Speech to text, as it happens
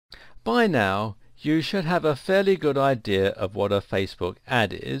By now, you should have a fairly good idea of what a Facebook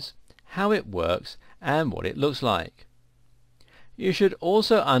ad is, how it works, and what it looks like. You should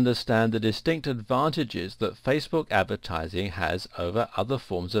also understand the distinct advantages that Facebook advertising has over other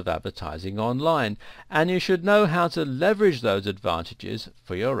forms of advertising online, and you should know how to leverage those advantages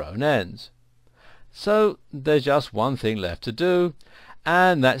for your own ends. So there's just one thing left to do,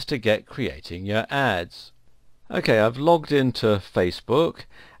 and that's to get creating your ads. Okay, I've logged into Facebook,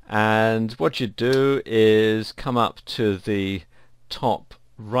 and what you do is come up to the top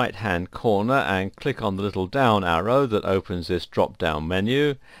right hand corner and click on the little down arrow that opens this drop down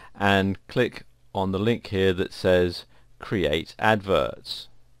menu, and click on the link here that says create adverts.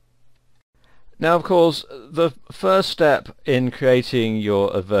 Now of course the first step in creating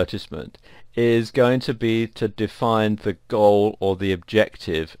your advertisement is going to be to define the goal or the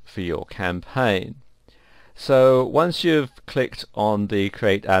objective for your campaign. So once you've clicked on the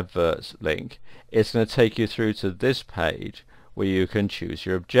create adverts link, it's going to take you through to this page where you can choose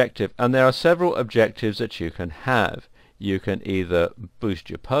your objective, and there are several objectives that you can have. You can either boost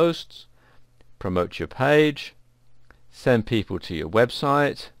your posts, promote your page, send people to your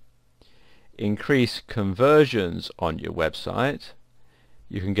website, increase conversions on your website,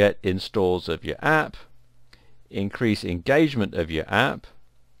 you can get installs of your app, increase engagement of your app,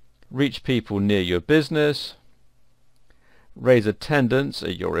 reach people near your business, raise attendance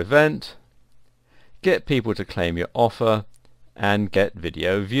at your event, get people to claim your offer, and get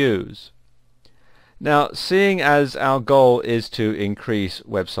video views. Now, seeing as our goal is to increase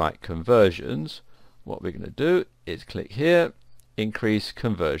website conversions, what we're going to do is click here, increase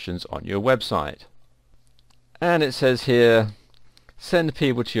conversions on your website. And it says here, send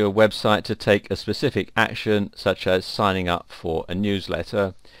people to your website to take a specific action such as signing up for a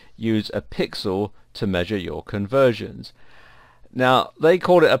newsletter. Use a pixel to measure your conversions. Now they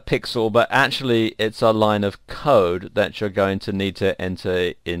call it a pixel, but actually it's a line of code that you're going to need to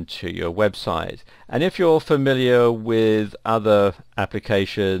enter into your website. And if you're familiar with other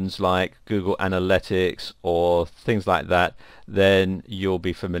applications like Google Analytics or things like that, then you'll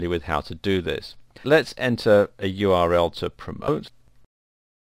be familiar with how to do this. Let's enter a URL to promote.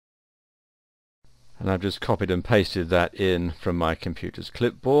 And I've just copied and pasted that in from my computer's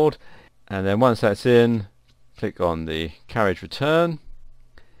clipboard, and then once that's in, click on the carriage return,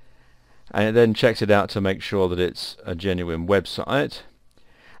 and it then checks it out to make sure that it's a genuine website.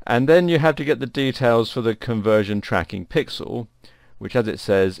 And then you have to get the details for the conversion tracking pixel, which, as it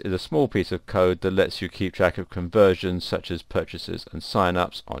says, is a small piece of code that lets you keep track of conversions such as purchases and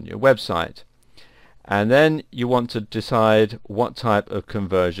sign-ups on your website. And then you want to decide what type of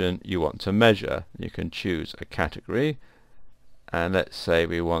conversion you want to measure. You can choose a category, and let's say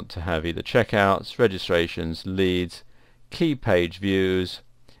we want to have either checkouts, registrations, leads, key page views,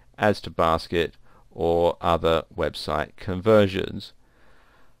 adds to basket, or other website conversions.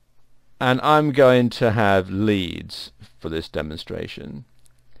 And I'm going to have leads for this demonstration.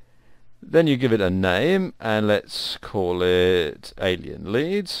 Then you give it a name, and let's call it Alien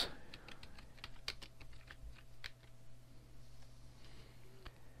Leads.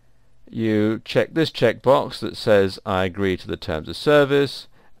 You check this checkbox that says I agree to the terms of service,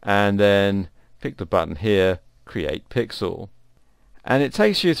 and then click the button here, Create Pixel. And it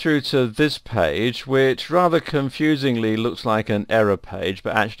takes you through to this page, which rather confusingly looks like an error page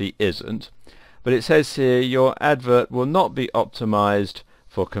but actually isn't. But it says here your advert will not be optimized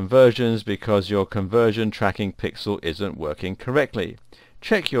for conversions because your conversion tracking pixel isn't working correctly.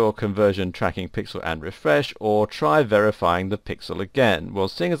 Check your conversion tracking pixel and refresh, or try verifying the pixel again. Well,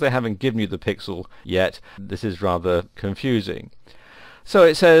 seeing as they haven't given you the pixel yet, this is rather confusing. So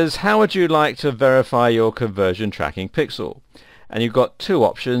it says, how would you like to verify your conversion tracking pixel? And you've got two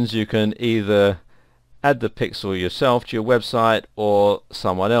options. You can either add the pixel yourself to your website, or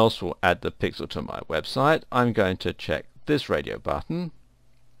someone else will add the pixel to my website. I'm going to check this radio button.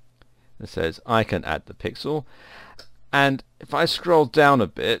 It says I can add the pixel. And if I scroll down a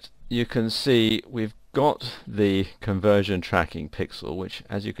bit, you can see we've got the conversion tracking pixel, which,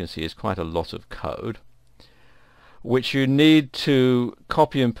 as you can see, is quite a lot of code, which you need to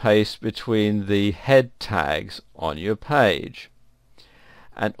copy and paste between the head tags on your page.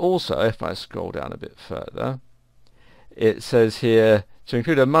 And also, if I scroll down a bit further, it says here to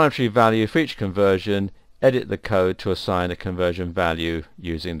include a monetary value for each conversion, edit the code to assign a conversion value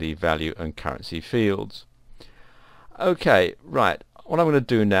using the value and currency fields. Okay, right, what I'm going to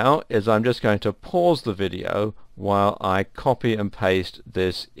do now is I'm just going to pause the video while I copy and paste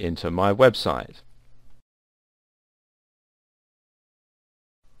this into my website.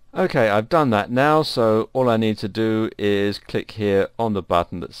 Okay, I've done that now, so all I need to do is click here on the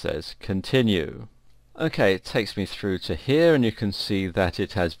button that says continue. Okay, it takes me through to here, and you can see that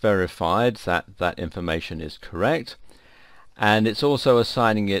it has verified that that information is correct, and it's also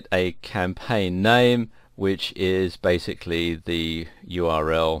assigning it a campaign name, which is basically the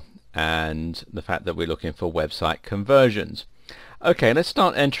URL and the fact that we're looking for website conversions. Okay, let's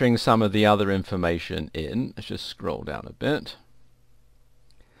start entering some of the other information in. Let's just scroll down a bit.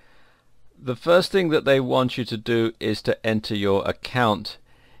 The first thing that they want you to do is to enter your account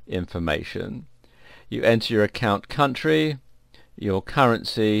information. You enter your account country, your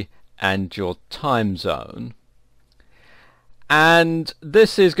currency, and your time zone. And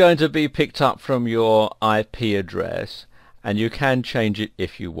this is going to be picked up from your IP address, and you can change it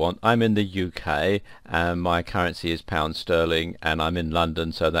if you want. I'm in the UK and my currency is pound sterling, and I'm in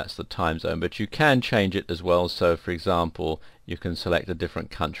London, so that's the time zone, but you can change it as well. So for example, you can select a different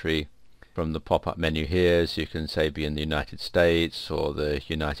country from the pop-up menu here, so you can say be in the United States or the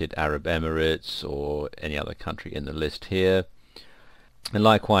United Arab Emirates or any other country in the list here. And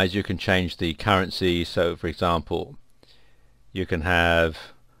likewise, you can change the currency. So for example, you can have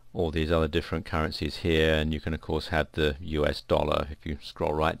all these other different currencies here, and you can of course have the US dollar if you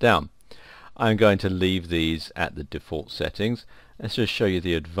scroll right down. I'm going to leave these at the default settings. Let's just show you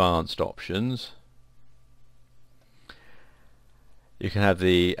the advanced options. You can have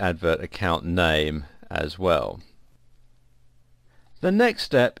the advert account name as well. The next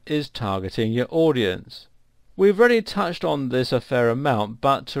step is targeting your audience. We've already touched on this a fair amount,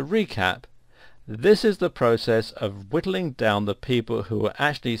 but to recap, this is the process of whittling down the people who will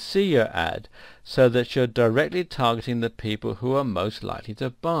actually see your ad so that you're directly targeting the people who are most likely to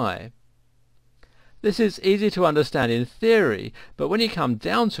buy. This is easy to understand in theory, but when you come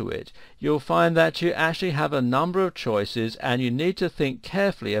down to it, you'll find that you actually have a number of choices, and you need to think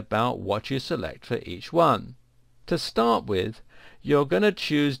carefully about what you select for each one. To start with, you're going to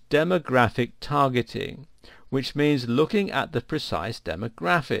choose demographic targeting, which means looking at the precise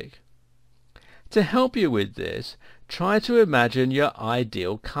demographic. To help you with this, try to imagine your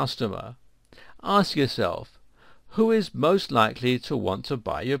ideal customer. Ask yourself, who is most likely to want to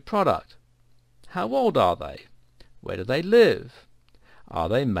buy your product? How old are they? Where do they live? Are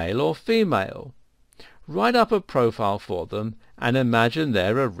they male or female? Write up a profile for them and imagine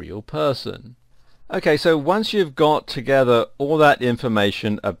they're a real person. Okay, so once you've got together all that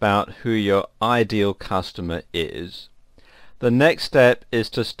information about who your ideal customer is, the next step is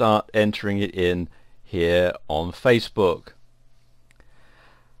to start entering it in here on Facebook.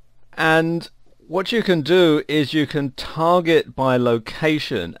 And what you can do is you can target by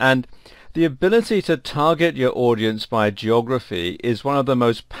location, and the ability to target your audience by geography is one of the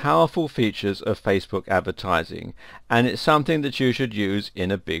most powerful features of Facebook advertising, and it's something that you should use in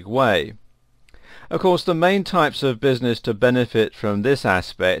a big way. Of course, the main types of business to benefit from this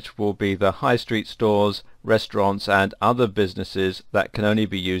aspect will be the high street stores, restaurants, and other businesses that can only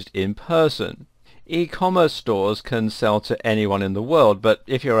be used in person. E-commerce stores can sell to anyone in the world, but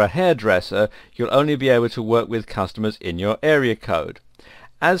if you're a hairdresser, you'll only be able to work with customers in your area code.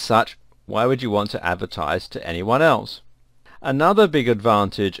 As such, why would you want to advertise to anyone else? Another big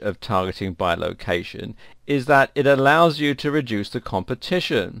advantage of targeting by location is that it allows you to reduce the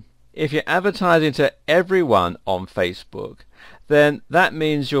competition. If you're advertising to everyone on Facebook, then that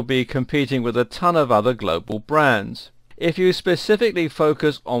means you'll be competing with a ton of other global brands. If you specifically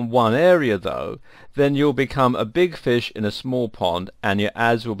focus on one area though, then you'll become a big fish in a small pond, and your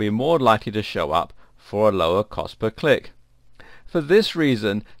ads will be more likely to show up for a lower cost per click. For this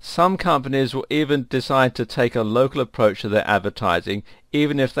reason, some companies will even decide to take a local approach to their advertising,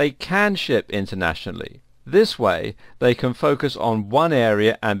 even if they can ship internationally. This way, they can focus on one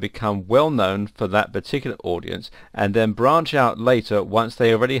area and become well known for that particular audience, and then branch out later once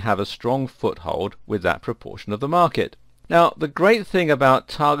they already have a strong foothold with that proportion of the market. Now, the great thing about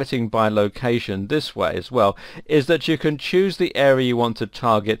targeting by location this way as well is that you can choose the area you want to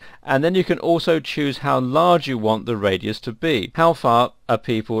target, and then you can also choose how large you want the radius to be. How far are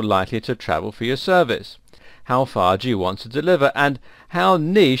people likely to travel for your service? How far do you want to deliver? And how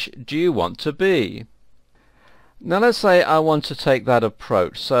niche do you want to be? Now let's say I want to take that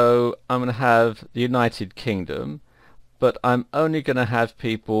approach. So I'm going to have the United Kingdom, but I'm only going to have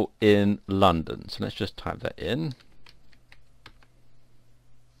people in London. So let's just type that in.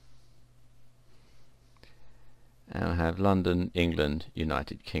 And I have London, England,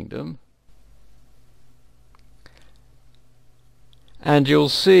 United Kingdom. And you'll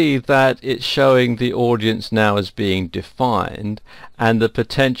see that it's showing the audience now as being defined and the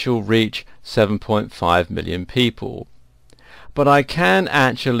potential reach 7.5 million people. But I can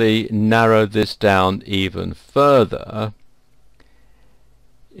actually narrow this down even further.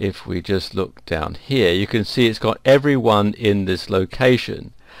 If we just look down here, you can see it's got everyone in this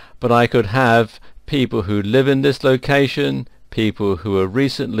location. But I could have people who live in this location, people who are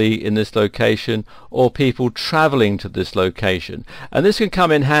recently in this location, or people traveling to this location. And this can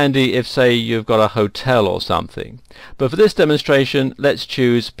come in handy if, say, you've got a hotel or something. But for this demonstration, let's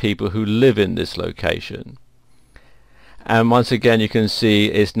choose people who live in this location. And once again, you can see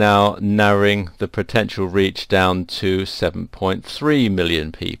it's now narrowing the potential reach down to 7.3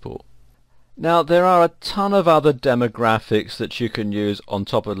 million people. Now, there are a ton of other demographics that you can use on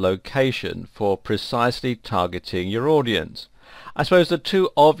top of location for precisely targeting your audience. I suppose the two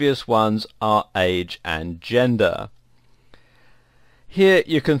obvious ones are age and gender. Here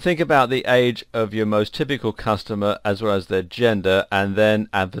you can think about the age of your most typical customer as well as their gender, and then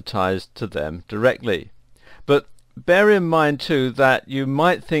advertise to them directly. But bear in mind too that you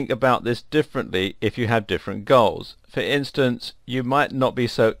might think about this differently if you have different goals. For instance, you might not be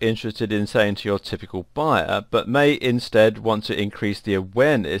so interested in saying to your typical buyer, but may instead want to increase the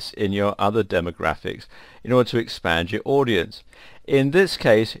awareness in your other demographics in order to expand your audience. In this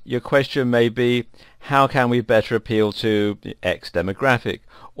case, your question may be, how can we better appeal to X demographic,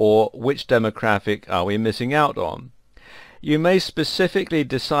 or which demographic are we missing out on? You may specifically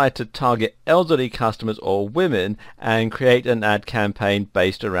decide to target elderly customers or women and create an ad campaign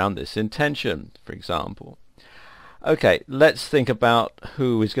based around this intention, for example. Okay, let's think about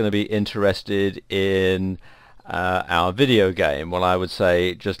who is going to be interested in our video game. Well, I would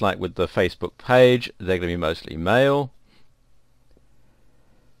say, just like with the Facebook page, they're going to be mostly male.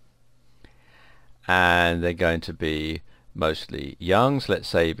 And they're going to be mostly young, so let's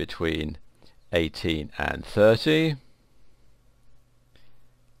say between 18 and 30.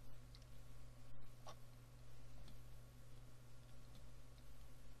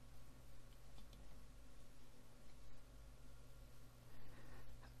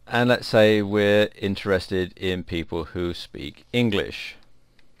 And let's say we're interested in people who speak English.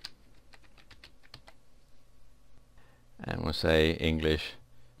 And we'll say English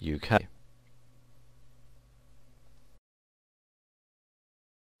UK.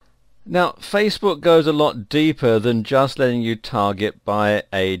 Now, Facebook goes a lot deeper than just letting you target by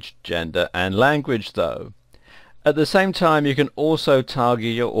age, gender and language though. At the same time, you can also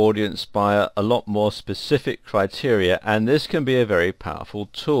target your audience by a lot more specific criteria, and this can be a very powerful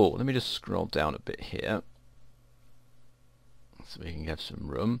tool. Let me just scroll down a bit here so we can get some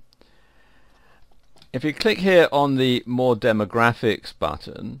room. If you click here on the More Demographics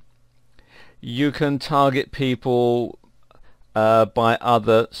button, you can target people by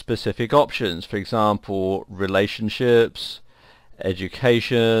other specific options. For example, relationships,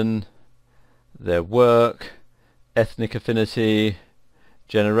 education, their work, ethnic affinity,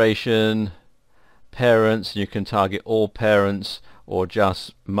 generation, parents, and you can target all parents or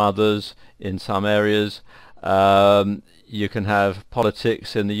just mothers in some areas. You can have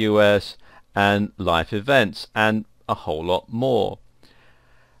politics in the US and life events and a whole lot more.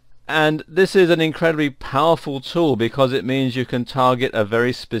 And this is an incredibly powerful tool because it means you can target a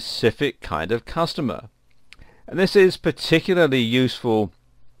very specific kind of customer. And this is particularly useful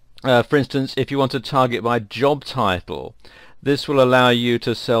for instance, if you want to target by job title. This will allow you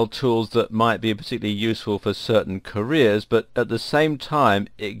to sell tools that might be particularly useful for certain careers, but at the same time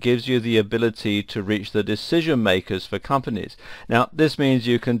it gives you the ability to reach the decision makers for companies. Now, this means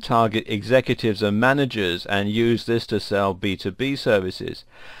you can target executives and managers and use this to sell B2B services.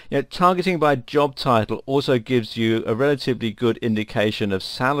 Targeting by job title also gives you a relatively good indication of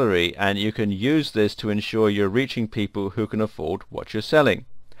salary, and you can use this to ensure you're reaching people who can afford what you're selling.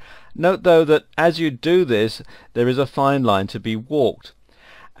 Note though that as you do this, there is a fine line to be walked,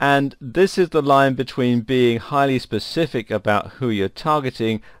 and this is the line between being highly specific about who you're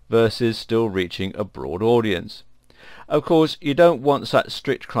targeting versus still reaching a broad audience. Of course, you don't want such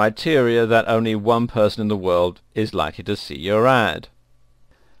strict criteria that only one person in the world is likely to see your ad.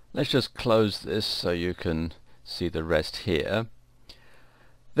 Let's just close this so you can see the rest here.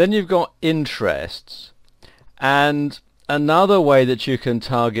 Then you've got interests, and another way that you can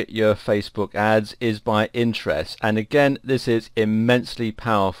target your Facebook ads is by interests, and again this is immensely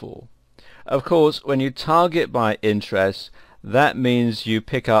powerful. Of course, when you target by interests, that means you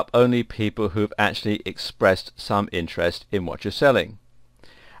pick up only people who've actually expressed some interest in what you're selling.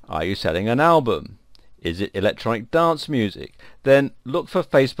 Are you selling an album? Is it electronic dance music? Then look for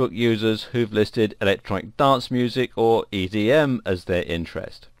Facebook users who've listed electronic dance music or EDM as their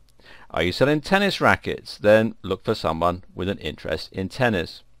interest. Are you selling tennis rackets? Then look for someone with an interest in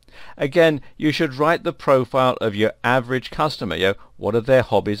tennis. Again, you should write the profile of your average customer. What are their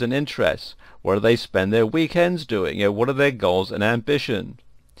hobbies and interests? What do they spend their weekends doing? What are their goals and ambitions?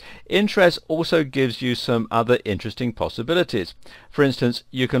 Interest also gives you some other interesting possibilities. For instance,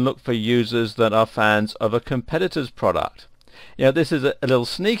 you can look for users that are fans of a competitor's product. This is a little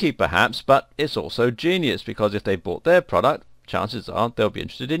sneaky perhaps, but it's also genius, because if they bought their product, chances are they'll be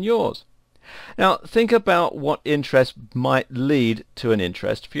interested in yours. Now think about what interest might lead to an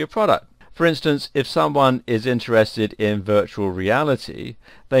interest for your product. For instance, if someone is interested in virtual reality,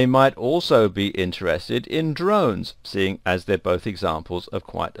 they might also be interested in drones, seeing as they're both examples of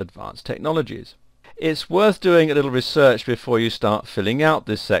quite advanced technologies. It's worth doing a little research before you start filling out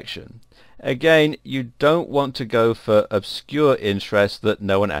this section. Again, you don't want to go for obscure interests that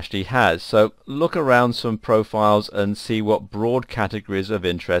no one actually has, so look around some profiles and see what broad categories of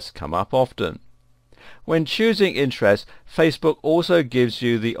interest come up often. When choosing interests, Facebook also gives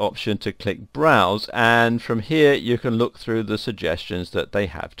you the option to click Browse, and from here you can look through the suggestions that they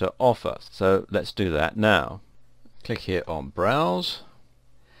have to offer. So let's do that now. Click here on Browse,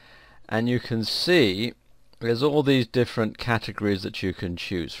 and you can see there's all these different categories that you can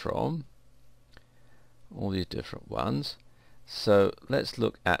choose from. All these different ones. So let's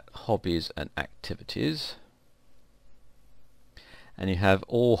look at hobbies and activities. And you have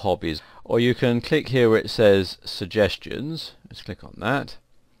all hobbies, or you can click here where it says suggestions. Let's click on that,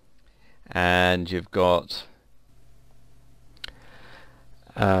 and you've got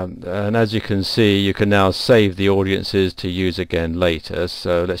and as you can see, you can now save the audiences to use again later.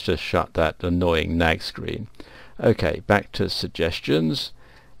 So let's just shut that annoying nag screen. Okay, back to suggestions,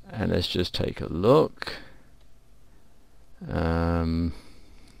 and let's just take a look.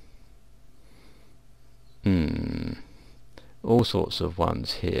 All sorts of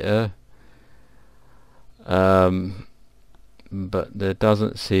ones here, but there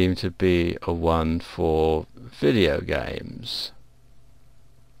doesn't seem to be a one for video games.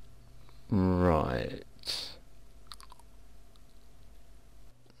 Right.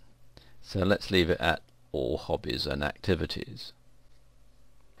 So let's leave it at all hobbies and activities.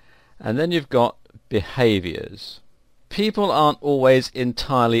 And then you've got behaviors. People aren't always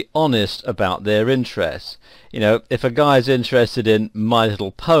entirely honest about their interests. If a guy's interested in My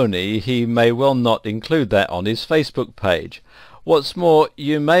Little Pony, he may well not include that on his Facebook page. What's more,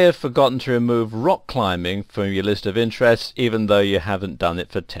 you may have forgotten to remove rock climbing from your list of interests, even though you haven't done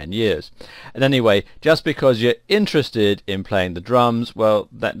it for 10 years. And anyway, just because you're interested in playing the drums, well,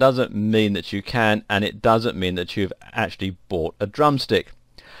 that doesn't mean that you can, and it doesn't mean that you've actually bought a drumstick.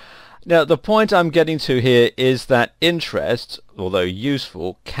 Now, the point I'm getting to here is that interests, although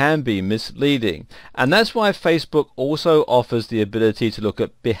useful, can be misleading. And that's why Facebook also offers the ability to look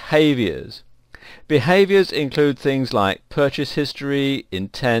at behaviors. Behaviors include things like purchase history,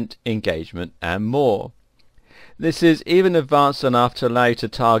 intent, engagement, and more. This is even advanced enough to allow you to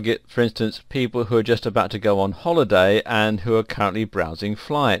target, for instance, people who are just about to go on holiday and who are currently browsing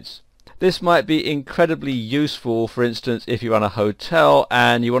flights. This might be incredibly useful, for instance, if you run a hotel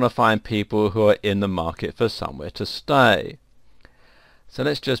and you want to find people who are in the market for somewhere to stay. So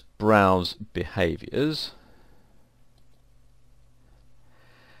let's just browse behaviors.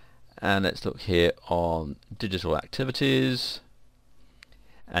 And let's look here on digital activities.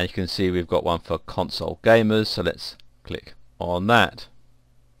 And you can see we've got one for console gamers, so let's click on that.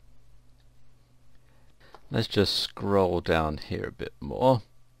 Let's just scroll down here a bit more,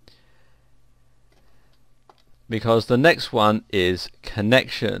 because the next one is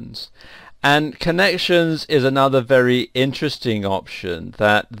connections. And connections is another very interesting option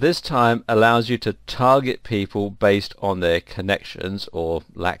that this time allows you to target people based on their connections, or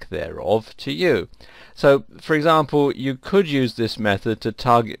lack thereof, to you. So, for example, you could use this method to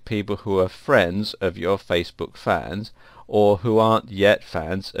target people who are friends of your Facebook fans, or who aren't yet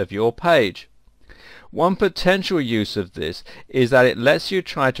fans of your page. One potential use of this is that it lets you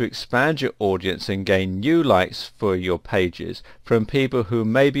try to expand your audience and gain new likes for your pages from people who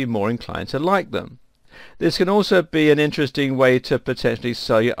may be more inclined to like them. This can also be an interesting way to potentially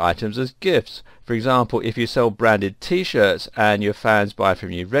sell your items as gifts. For example, if you sell branded t-shirts and your fans buy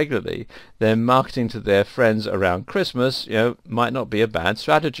from you regularly, then marketing to their friends around Christmas, might not be a bad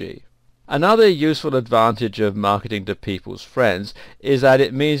strategy. Another useful advantage of marketing to people's friends is that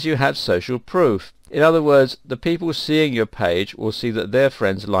it means you have social proof. In other words, the people seeing your page will see that their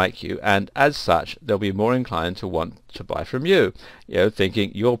friends like you, and as such they'll be more inclined to want to buy from you,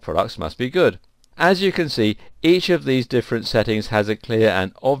 thinking your products must be good. As you can see, each of these different settings has a clear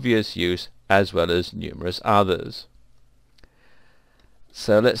and obvious use, as well as numerous others.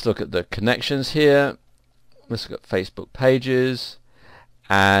 So let's look at the connections here. Let's look at Facebook pages.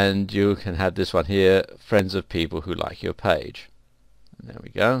 and you can have this one here, friends of people who like your page. And there we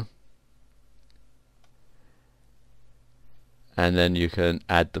go. And then you can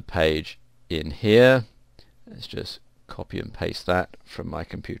add the page in here. Let's just copy and paste that from my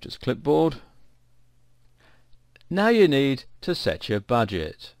computer's clipboard. Now you need to set your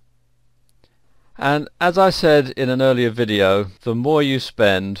budget. And as I said in an earlier video, the more you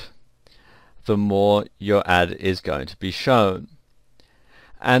spend, the more your ad is going to be shown.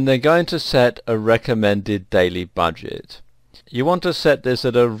 And they're going to set a recommended daily budget. You want to set this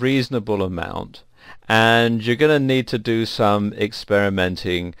at a reasonable amount, and you're going to need to do some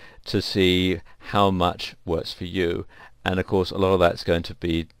experimenting to see how much works for you. And of course a lot of that's going to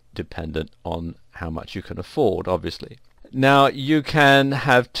be dependent on how much you can afford, obviously. Now you can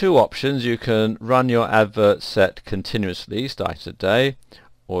have two options. You can run your advert set continuously starting today,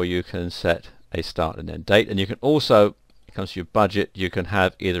 or you can set a start and end date. And you can also, when it comes to your budget, you can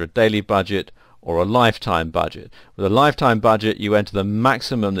have either a daily budget or a lifetime budget. With a lifetime budget you enter the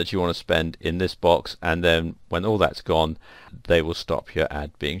maximum that you want to spend in this box, and then when all that's gone they will stop your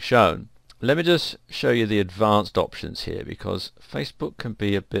ad being shown. Let me just show you the advanced options here, because Facebook can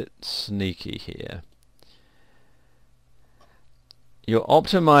be a bit sneaky here. You're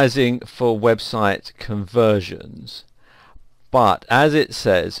optimizing for website conversions, but as it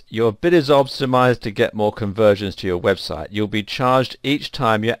says, your bid is optimized to get more conversions to your website. You'll be charged each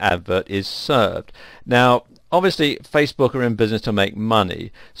time your advert is served. Now obviously Facebook are in business to make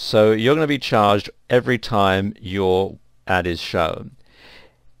money, so you're going to be charged every time your ad is shown.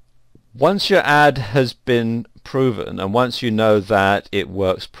 Once your ad has been proven, and once you know that it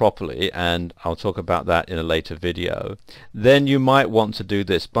works properly, and I'll talk about that in a later video, then you might want to do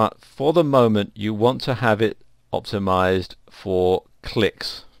this. But for the moment you want to have it optimized for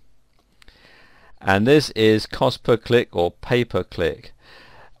clicks, and this is cost per click or pay per click.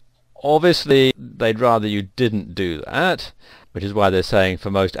 Obviously they'd rather you didn't do that, which is why they're saying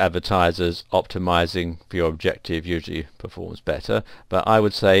for most advertisers optimizing for your objective usually performs better. But I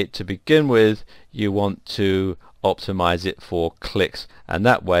would say to begin with you want to optimize it for clicks, and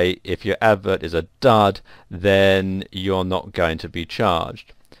that way if your advert is a dud then you're not going to be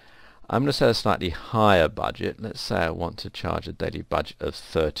charged. I'm going to set a slightly higher budget. Let's say I want to charge a daily budget of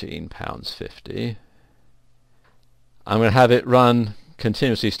 £13.50. I'm going to have it run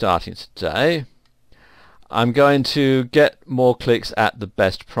continuously starting today. I'm going to get more clicks at the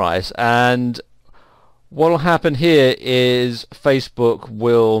best price, and what will happen here is Facebook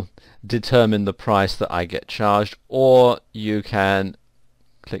will determine the price that I get charged, or you can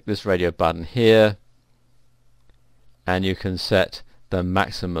click this radio button here and you can set the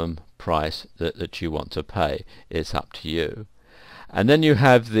maximum price that you want to pay. It's up to you. And then you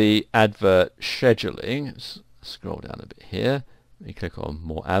have the advert scheduling. Scroll down a bit here. You click on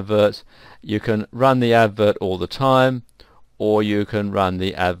more adverts. You can run the advert all the time, or you can run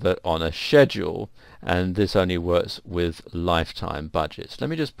the advert on a schedule, and this only works with lifetime budgets. Let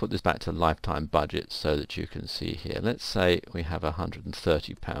me just put this back to lifetime budget so that you can see here. Let's say we have a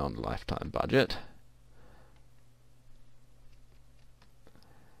 £130 lifetime budget,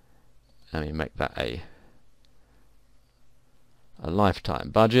 and we make that a lifetime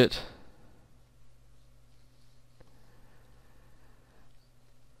budget.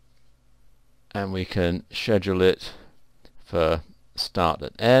 And we can schedule it for start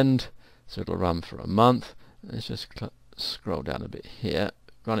and end, so it'll run for a month. Let's just scroll down a bit here,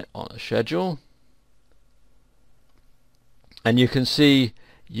 run it on a schedule, and you can see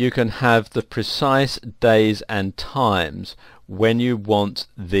you can have the precise days and times when you want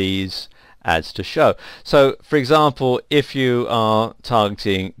these ads to show. So for example, if you are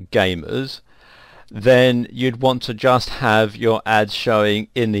targeting gamers, then you'd want to just have your ads showing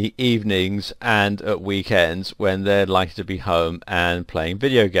in the evenings and at weekends when they're likely to be home and playing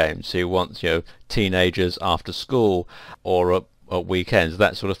video games. So you want, teenagers after school or at weekends,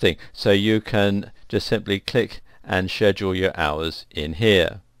 that sort of thing. So you can just simply click and schedule your hours in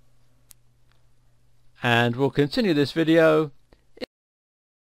here. And we'll continue this video